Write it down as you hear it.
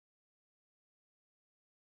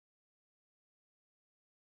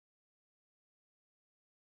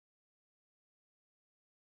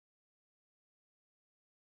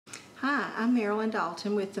Hi, I'm Marilyn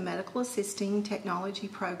Dalton with the Medical Assisting Technology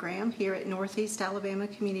Program here at Northeast Alabama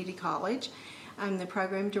Community College. I'm the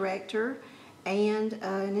program director and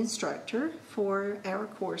an instructor for our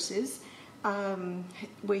courses.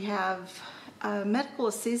 We have medical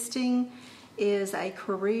assisting is a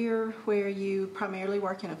career where you primarily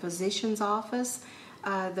work in a physician's office.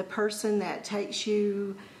 The person that takes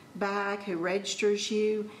you back, who registers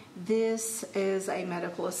you, this is a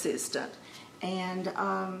medical assistant. And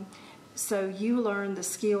so you learn the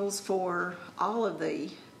skills for all of the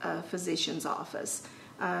physician's office,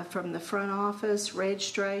 from the front office,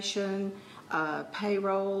 registration,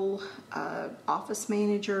 payroll, office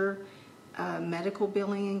manager, medical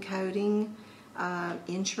billing and coding,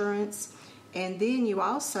 insurance. And then you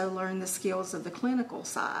also learn the skills of the clinical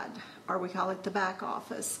side, or we call it the back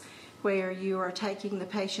office, where you are taking the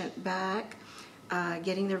patient back,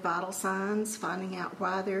 getting their vital signs, finding out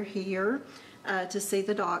why they're here to see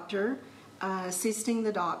the doctor, assisting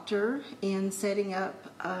the doctor in setting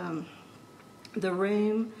up the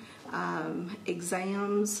room,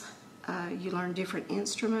 exams. You learn different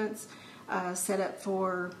instruments, set up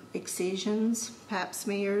for excisions, pap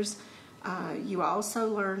smears. You also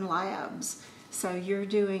learn labs. So you're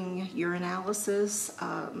doing urinalysis,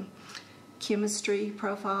 chemistry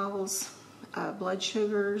profiles, blood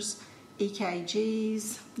sugars,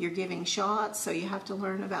 EKGs. You're giving shots, so you have to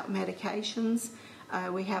learn about medications.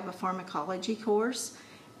 We have a pharmacology course,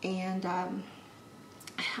 and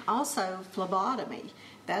also phlebotomy.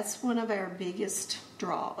 That's one of our biggest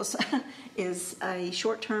draws, is a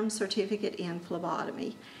short-term certificate in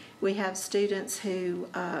phlebotomy. We have students who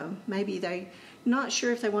maybe they're not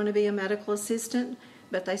sure if they want to be a medical assistant,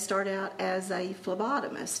 but they start out as a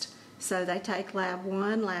phlebotomist. So they take Lab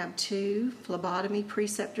 1, Lab 2, phlebotomy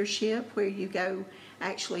preceptorship, where you go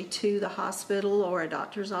actually to the hospital or a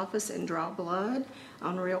doctor's office and draw blood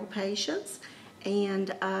on real patients.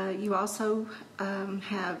 And you also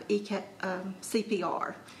have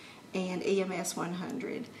CPR and EMS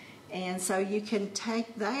 100. And so you can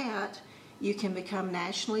take that, you can become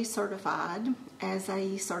nationally certified as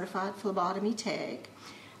a certified phlebotomy tech,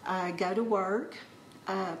 go to work,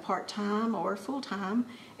 part-time or full-time,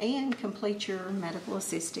 and complete your medical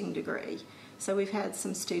assisting degree. So we've had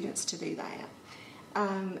some students to do that.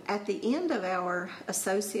 At the end of our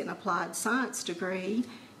associate and applied science degree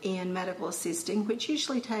in medical assisting, which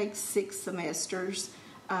usually takes 6 semesters,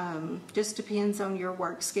 just depends on your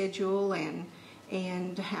work schedule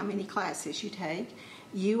and how many classes you take,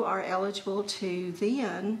 you are eligible to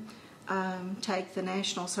then take the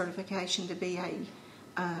national certification to be a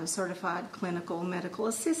certified clinical medical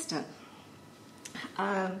assistant.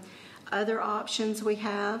 Other options we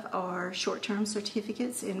have are short-term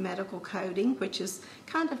certificates in medical coding, which is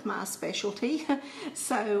kind of my specialty.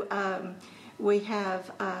 So we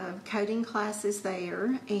have coding classes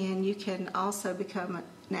there, and you can also become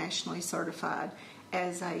nationally certified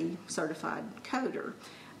as a certified coder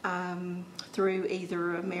through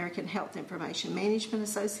either American Health Information Management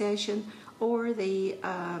Association or the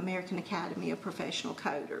American Academy of Professional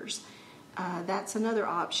Coders. That's another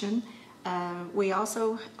option. We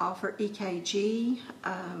also offer EKG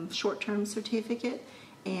short-term certificate,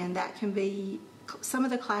 and that can be some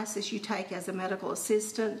of the classes you take as a medical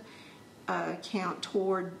assistant count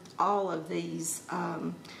toward all of these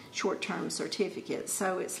short-term certificates.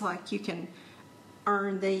 So it's like you can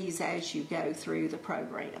earn these as you go through the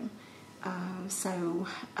program. So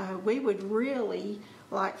we would really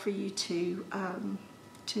like for you to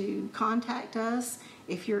contact us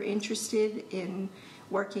if you're interested in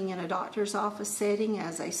working in a doctor's office setting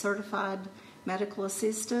as a certified medical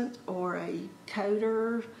assistant or a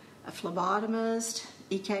coder, a phlebotomist,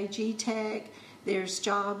 EKG tech. There's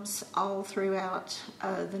jobs all throughout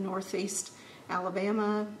the Northeast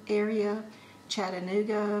Alabama area,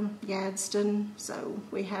 Chattanooga, Gadsden. So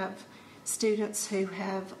we have students who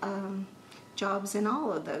have jobs in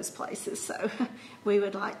all of those places. So we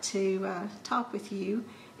would like to talk with you,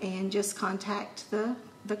 and just contact the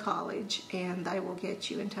college and they will get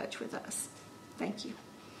you in touch with us. Thank you.